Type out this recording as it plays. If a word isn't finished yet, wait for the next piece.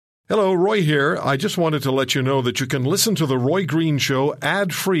Hello, Roy here. I just wanted to let you know that you can listen to The Roy Green Show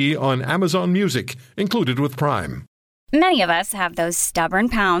ad-free on Amazon Music, included with Prime. Many of us have those stubborn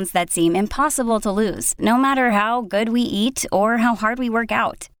pounds that seem impossible to lose, no matter how good we eat or how hard we work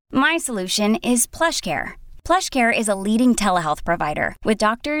out. My solution is PlushCare. PlushCare is a leading telehealth provider with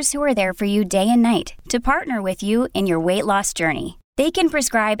doctors who are there for you day and night to partner with you in your weight loss journey. They can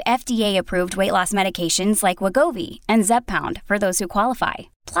prescribe FDA-approved weight loss medications like Wegovy and Zepbound for those who qualify.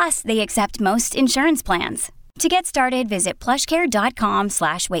 Plus, they accept most insurance plans. To get started, visit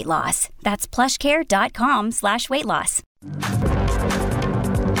plushcare.com/weightloss. That's plushcare.com/weightloss.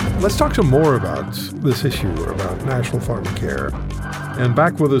 Let's talk some more about this issue, about National Pharmacare. And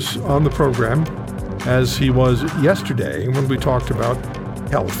back with us on the program, as he was yesterday when we talked about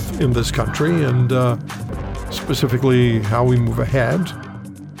health in this country and specifically how we move ahead.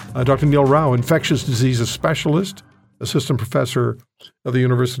 Dr. Neil Rao, infectious diseases specialist, assistant professor of the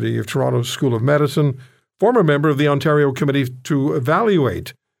University of Toronto School of Medicine, former member of the Ontario Committee to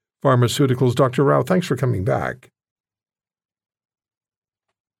Evaluate Pharmaceuticals. Dr. Rao, thanks for coming back.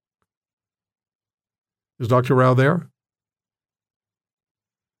 Is Dr. Rao there?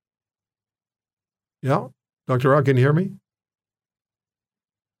 Yeah? Dr. Rao, can you hear me?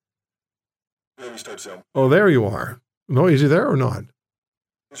 Let me restart Zoom. Oh, there you are. No, is he there or not? I'm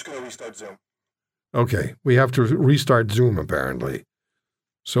just going to restart Zoom. Okay, we have to restart Zoom apparently.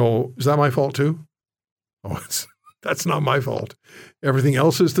 So is that my fault too? Oh, that's not my fault. Everything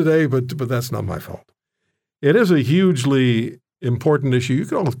else is today, but that's not my fault. It is a hugely important issue. You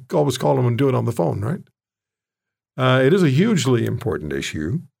can always call them and do it on the phone, right? It is a hugely important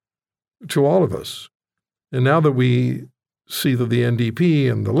issue to all of us. And now that we see that the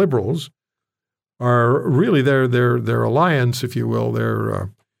NDP and the Liberals are really their alliance, if you will,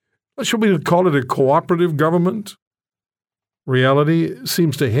 should we call it a cooperative government? Reality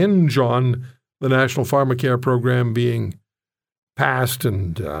seems to hinge on the National Pharmacare program being passed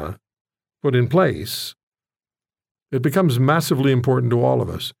and put in place. It becomes massively important to all of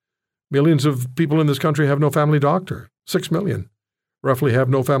us. Millions of people in this country have no family doctor. 6 million roughly have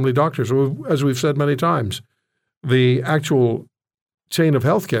no family doctor. So as we've said many times, the actual chain of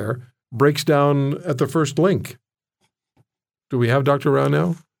healthcare breaks down at the first link. Do we have Dr. Rao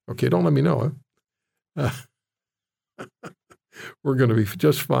now? Okay, don't let me know. We're going to be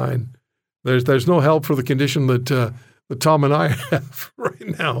just fine. There's no help for the condition that Tom and I have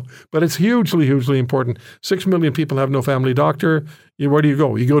right now, but it's hugely, hugely important. 6 million people have no family doctor. Where do you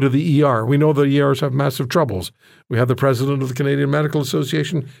go? You go to the ER. We know the ERs have massive troubles. We had the president of the Canadian Medical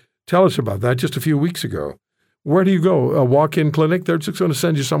Association tell us about that just a few weeks ago. Where do you go? A walk-in clinic? They're just going to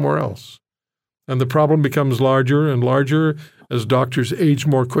send you somewhere else. And the problem becomes larger and larger as doctors age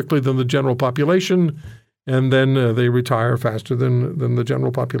more quickly than the general population, and then they retire faster than the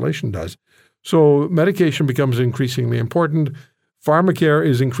general population does. So medication becomes increasingly important. Pharmacare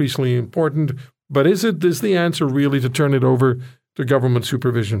is increasingly important. But is the answer really to turn it over to government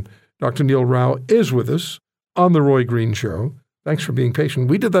supervision? Dr. Neil Rao is with us on The Roy Green Show. Thanks for being patient.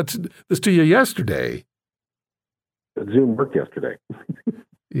 We did this to you yesterday. Zoom worked yesterday.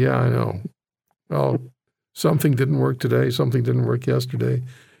 Yeah, I know. Well, something didn't work today. Something didn't work yesterday.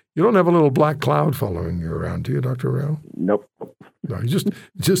 You don't have a little black cloud following you around, do you, Dr. Rao? Nope. No, you just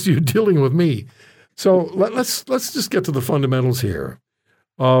you're dealing with me. So let's just get to the fundamentals here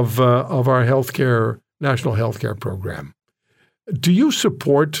of our national healthcare program. Do you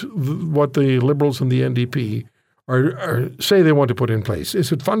support what the Liberals and the NDP are say they want to put in place? Is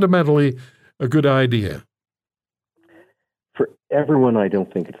it fundamentally a good idea? For everyone, I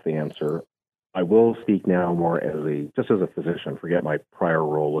don't think it's the answer. I will speak now more as a physician, forget my prior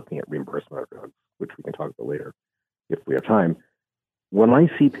role looking at reimbursement of drugs, which we can talk about later if we have time. When I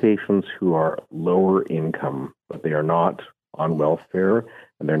see patients who are lower income, but they are not on welfare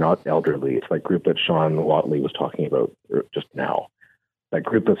and they're not elderly, it's like group that Sean Watley was talking about just now. That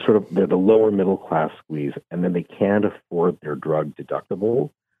group that's they're the lower middle class squeeze, and then they can't afford their drug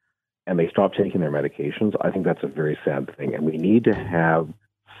deductible and they stop taking their medications. I think that's a very sad thing. And we need to have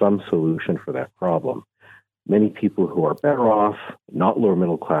some solution for that problem. Many people who are better off, not lower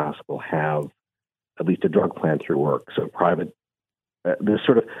middle class, will have at least a drug plan through work. So private, this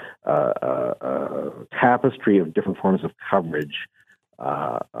sort of tapestry of different forms of coverage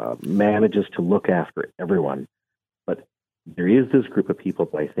manages to look after everyone. But there is this group of people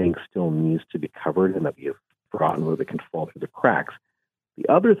that I think still needs to be covered and that we have forgotten where they can fall through the cracks. The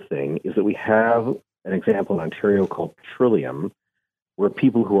other thing is that we have an example in Ontario called Trillium, where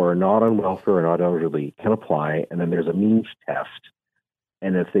people who are not on welfare or not elderly can apply, and then there's a means test.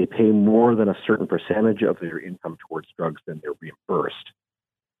 And if they pay more than a certain percentage of their income towards drugs, then they're reimbursed.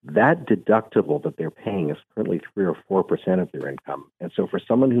 that deductible that they're paying is currently 3 or 4% of their income. And so for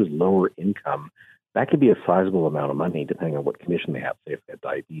someone who's lower income, that could be a sizable amount of money depending on what condition they have, say if they have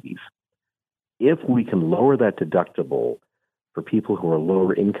diabetes. If we can lower that deductible for people who are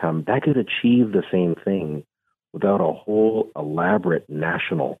lower income, that could achieve the same thing without a whole elaborate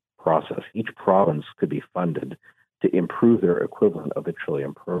national process. Each province could be funded to improve their equivalent of the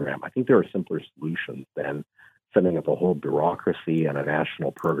Trillium program. I think there are simpler solutions than setting up a whole bureaucracy and a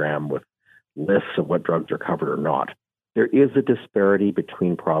national program with lists of what drugs are covered or not. There is a disparity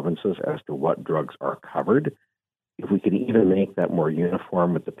between provinces as to what drugs are covered. If we could even make that more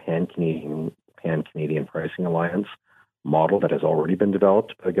uniform with the Pan-Canadian Pricing Alliance model that has already been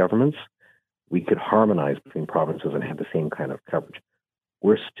developed by governments, we could harmonize between provinces and have the same kind of coverage.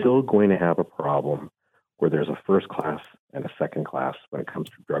 We're still going to have a problem where there's a first class and a second class when it comes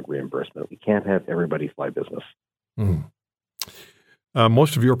to drug reimbursement. We can't have everybody fly business.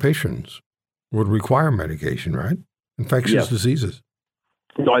 Most of your patients would require medication, right? Infectious diseases.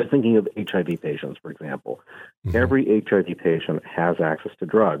 So I was thinking of HIV patients, for example. Every HIV patient has access to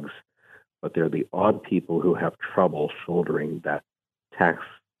drugs, but they're the odd people who have trouble shouldering that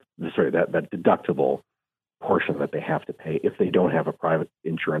that deductible portion that they have to pay if they don't have a private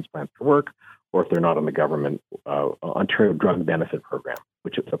insurance plan for work, or if they're not on the government Ontario Drug Benefit Program,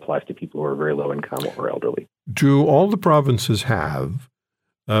 which applies to people who are very low income or elderly. Do all the provinces have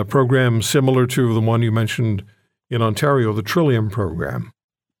programs similar to the one you mentioned in Ontario, the Trillium program?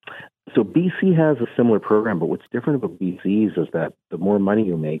 So BC has a similar program, but what's different about BC's is that the more money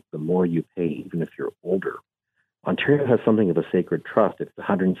you make, the more you pay, even if you're older. Ontario has something of a sacred trust. It's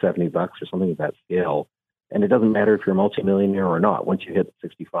 $170 or something of that scale. And it doesn't matter if you're a multimillionaire or not. Once you hit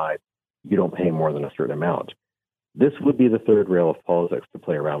 65, you don't pay more than a certain amount. This would be the third rail of politics to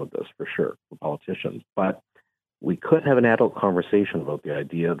play around with this, for sure, for politicians. But we could have an adult conversation about the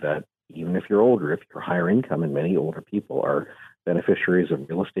idea that even if you're older, if you're higher income, and many older people are beneficiaries of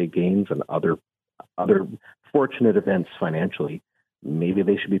real estate gains and other fortunate events financially, maybe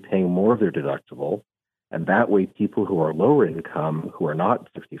they should be paying more of their deductible. And that way, people who are lower income, who are not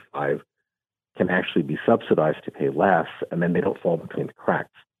 65, can actually be subsidized to pay less, and then they don't fall between the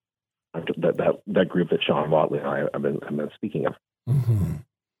cracks. That group that Sean Watley and I have been speaking of.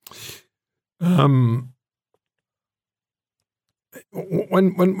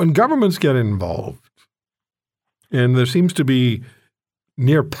 When governments get involved, and there seems to be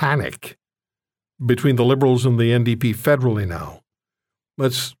near panic between the Liberals and the NDP federally now,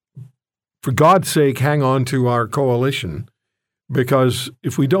 let's, for God's sake, hang on to our coalition, because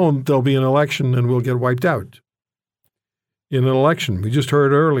if we don't, there'll be an election and we'll get wiped out. In an election, we just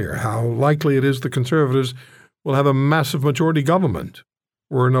heard earlier how likely it is the Conservatives will have a massive majority government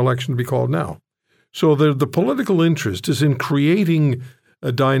were an election to be called now. So the political interest is in creating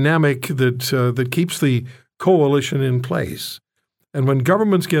a dynamic that keeps the coalition in place. And when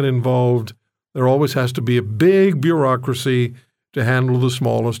governments get involved, there always has to be a big bureaucracy to handle the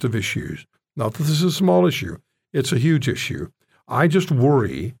smallest of issues. Not that this is a small issue. It's a huge issue. I just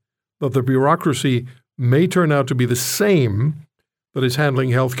worry that the bureaucracy may turn out to be the same that is handling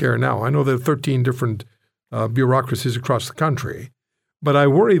healthcare now. I know there are 13 different bureaucracies across the country, but I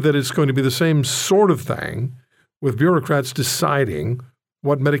worry that it's going to be the same sort of thing with bureaucrats deciding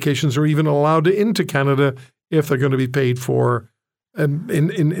what medications are even allowed into Canada if they're going to be paid for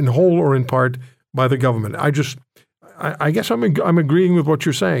in whole or in part by the government. I guess I'm agreeing with what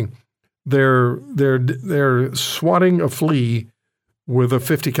you're saying. They're swatting a flea with a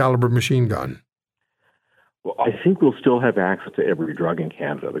 .50 caliber machine gun. Well, I think we'll still have access to every drug in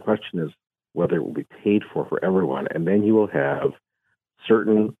Canada. The question is whether it will be paid for everyone. And then you will have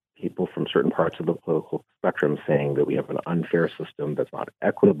certain people from certain parts of the political spectrum saying that we have an unfair system that's not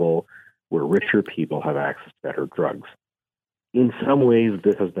equitable, where richer people have access to better drugs. In some ways,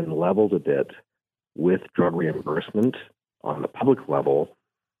 this has been leveled a bit with drug reimbursement on the public level,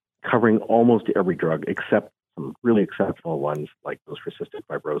 covering almost every drug except some really exceptional ones like those for cystic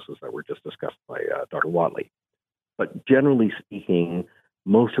fibrosis that were just discussed by Dr. Watley. But generally speaking,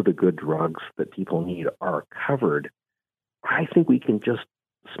 most of the good drugs that people need are covered. I think we can just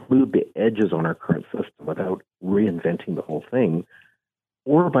smooth the edges on our current system without reinventing the whole thing,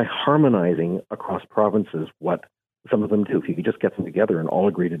 or by harmonizing across provinces what some of them do. If you could just get them together and all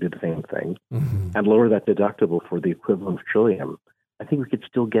agree to do the same thing and lower that deductible for the equivalent of Trillium, I think we could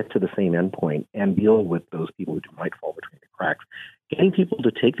still get to the same endpoint and deal with those people who might fall between the cracks. Getting people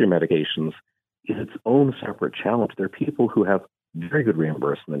to take their medications is its own separate challenge. There are people who have very good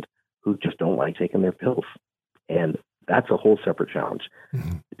reimbursement who just don't like taking their pills. And that's a whole separate challenge.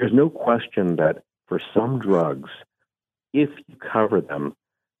 There's no question that for some drugs, if you cover them,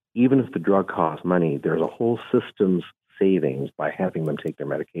 even if the drug costs money, there's a whole system's savings by having them take their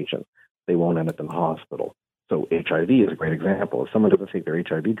medication. They won't end up in the hospital. So HIV is a great example. If someone doesn't take their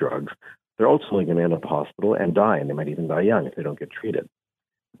HIV drugs, they're ultimately going to end up in the hospital and die, and they might even die young if they don't get treated.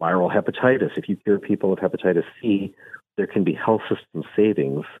 Viral hepatitis, if you cure people of hepatitis C, there can be health system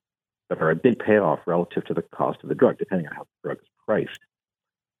savings that are a big payoff relative to the cost of the drug, depending on how the drug is priced.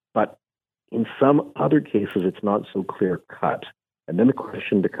 But in some other cases, it's not so clear-cut. And then the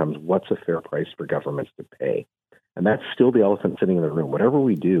question becomes, what's a fair price for governments to pay? And that's still the elephant sitting in the room. Whatever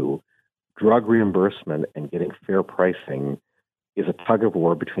we do, drug reimbursement and getting fair pricing is a tug of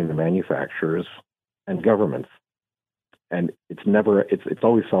war between the manufacturers and governments. And it's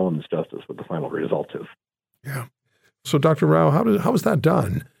always Solomon's justice what the final result is. Yeah. So, Dr. Rao, how is that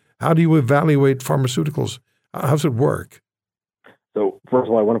done? How do you evaluate pharmaceuticals? How does it work? So, first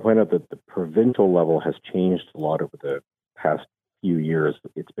of all, I want to point out that the provincial level has changed a lot over the past few years.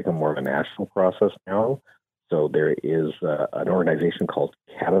 It's become more of a national process now. So there is an organization called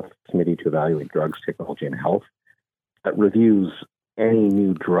CADF, Committee to Evaluate Drugs, Technology, and Health, that reviews any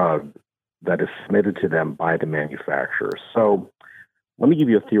new drug that is submitted to them by the manufacturer. So let me give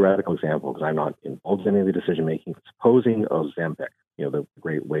you a theoretical example because I'm not involved in any of the decision-making. Supposing Ozempic, the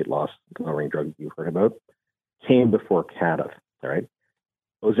great weight loss lowering drug you've heard about, came before CADF, all right?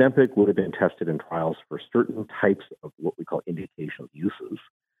 Ozempic would have been tested in trials for certain types of what we call indication uses.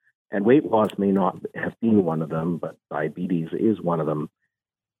 And weight loss may not have been one of them, but diabetes is one of them.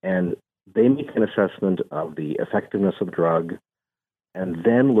 And they make an assessment of the effectiveness of the drug and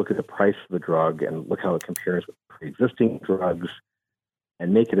then look at the price of the drug and look how it compares with pre-existing drugs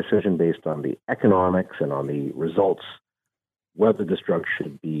and make a decision based on the economics and on the results, whether this drug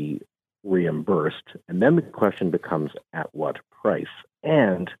should be reimbursed. And then the question becomes at what price?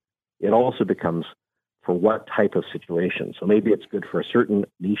 And it also becomes for what type of situation. So maybe it's good for a certain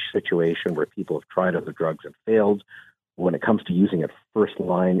niche situation where people have tried other drugs and failed. When it comes to using it first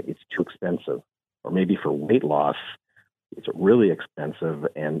line, it's too expensive. Or maybe for weight loss, it's really expensive.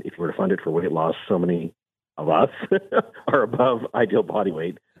 And if you were to fund it for weight loss, so many of us are above ideal body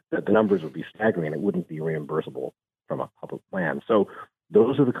weight that the numbers would be staggering. It wouldn't be reimbursable from a public plan. So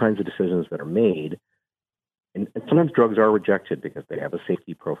those are the kinds of decisions that are made. And sometimes drugs are rejected because they have a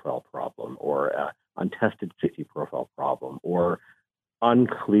safety profile problem or an untested safety profile problem or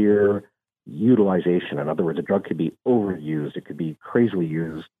unclear utilization. In other words, a drug could be overused. It could be crazily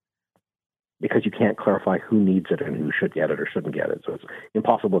used because you can't clarify who needs it and who should get it or shouldn't get it. So it's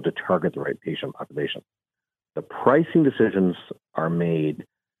impossible to target the right patient population. The pricing decisions are made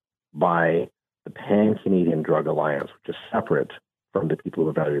by the Pan-Canadian Drug Alliance, which is separate from the people who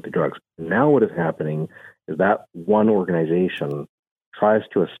evaluate the drugs. Now what is happening is that one organization tries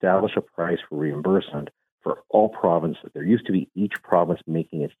to establish a price for reimbursement for all provinces. There used to be each province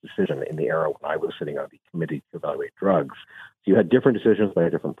making its decision in the era when I was sitting on the committee to evaluate drugs. So you had different decisions by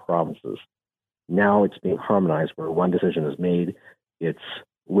different provinces. Now it's being harmonized where one decision is made. It's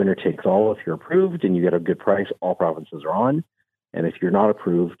winner takes all. If you're approved and you get a good price, all provinces are on. And if you're not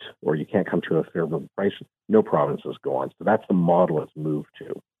approved or you can't come to a favorable price, no provinces go on. So that's the model it's moved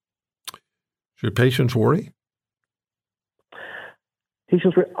to. Should patients worry?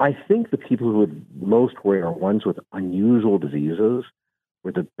 I think the people who would most worry are ones with unusual diseases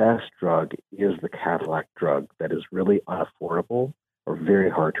where the best drug is the Cadillac drug that is really unaffordable or very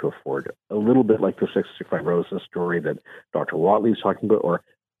hard to afford. A little bit like the cystic fibrosis story that Dr. Watley was talking about, or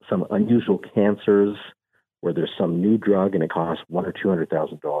some unusual cancers where there's some new drug and it costs $100,000 or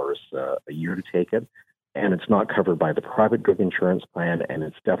 $200,000 a year to take it, and it's not covered by the private drug insurance plan, and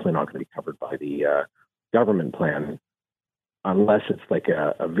it's definitely not going to be covered by the government plan, unless it's like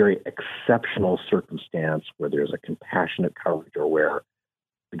a very exceptional circumstance where there's a compassionate coverage or where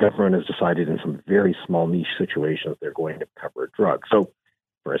the government has decided in some very small niche situations they're going to cover a drug. So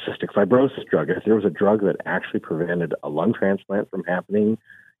for a cystic fibrosis drug, if there was a drug that actually prevented a lung transplant from happening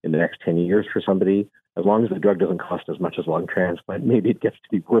in the next 10 years for somebody, as long as the drug doesn't cost as much as lung transplant, maybe it gets to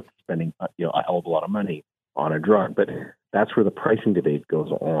be worth spending a hell of a lot of money on a drug. But that's where the pricing debate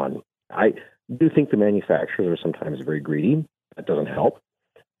goes on. I do think the manufacturers are sometimes very greedy. That doesn't help.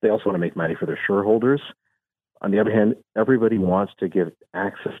 They also want to make money for their shareholders. On the other hand, everybody wants to give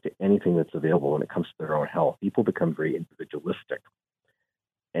access to anything that's available when it comes to their own health. People become very individualistic.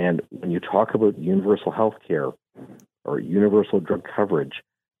 And when you talk about universal health care or universal drug coverage,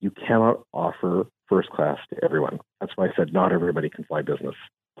 you cannot offer first class to everyone. That's why I said not everybody can fly business.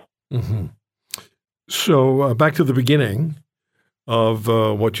 Mm-hmm. So back to the beginning of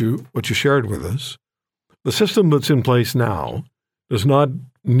what you shared with us. The system that's in place now does not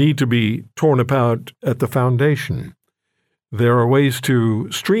need to be torn apart at the foundation. there are ways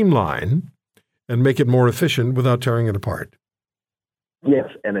to streamline and make it more efficient without tearing it apart. Yes,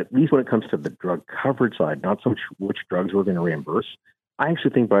 and at least when it comes to the drug coverage side, not so much which drugs we're going to reimburse. I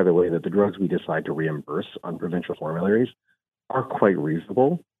actually think, by the way, that the drugs we decide to reimburse on provincial formularies are quite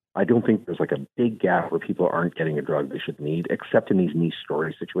reasonable. I don't think there's like a big gap where people aren't getting a drug they should need, except in these niche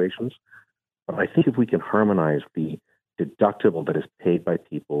story situations. But I think if we can harmonize the deductible that is paid by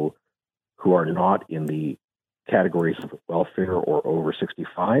people who are not in the categories of welfare or over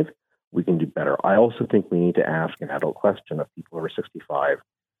 65, we can do better. I also think we need to ask an adult question of people over 65.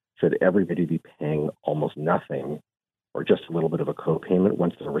 Should everybody be paying almost nothing or just a little bit of a co-payment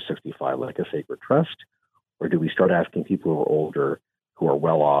once they're over 65, like a sacred trust? Or do we start asking people who are older, who are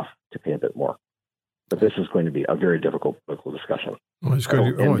well off, to pay a bit more? But this is going to be a very difficult political discussion. Well, I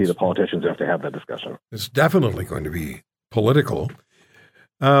don't envy the politicians who have to have that discussion. It's definitely going to be political.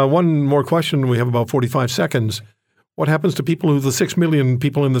 One more question. We have about 45 seconds. What happens to the 6 million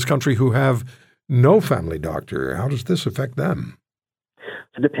people in this country who have no family doctor? How does this affect them?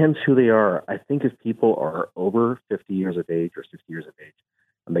 It depends who they are. I think if people are over 50 years of age or 60 years of age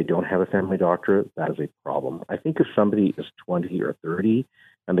and they don't have a family doctor, that is a problem. I think if somebody is 20 or 30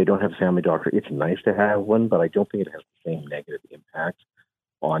 and they don't have a family doctor, it's nice to have one, but I don't think it has the same negative impact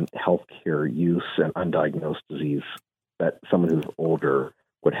on healthcare use and undiagnosed disease that someone who's older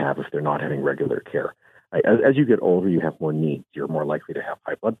would have if they're not having regular care. As you get older, you have more needs. You're more likely to have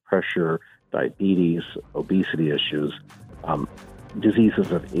high blood pressure, diabetes, obesity issues,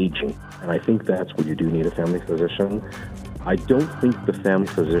 diseases of aging. And I think that's where you do need a family physician. I don't think the family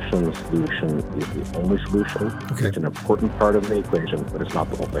physician solution is the only solution. Okay. It's an important part of the equation, but it's not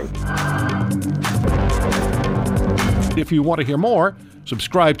the whole thing. If you want to hear more,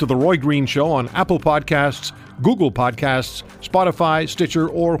 subscribe to The Roy Green Show on Apple Podcasts, Google Podcasts, Spotify, Stitcher,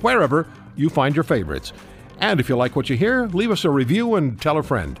 or wherever you find your favorites. And if you like what you hear, leave us a review and tell a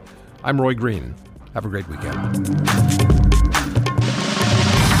friend. I'm Roy Green. Have a great weekend.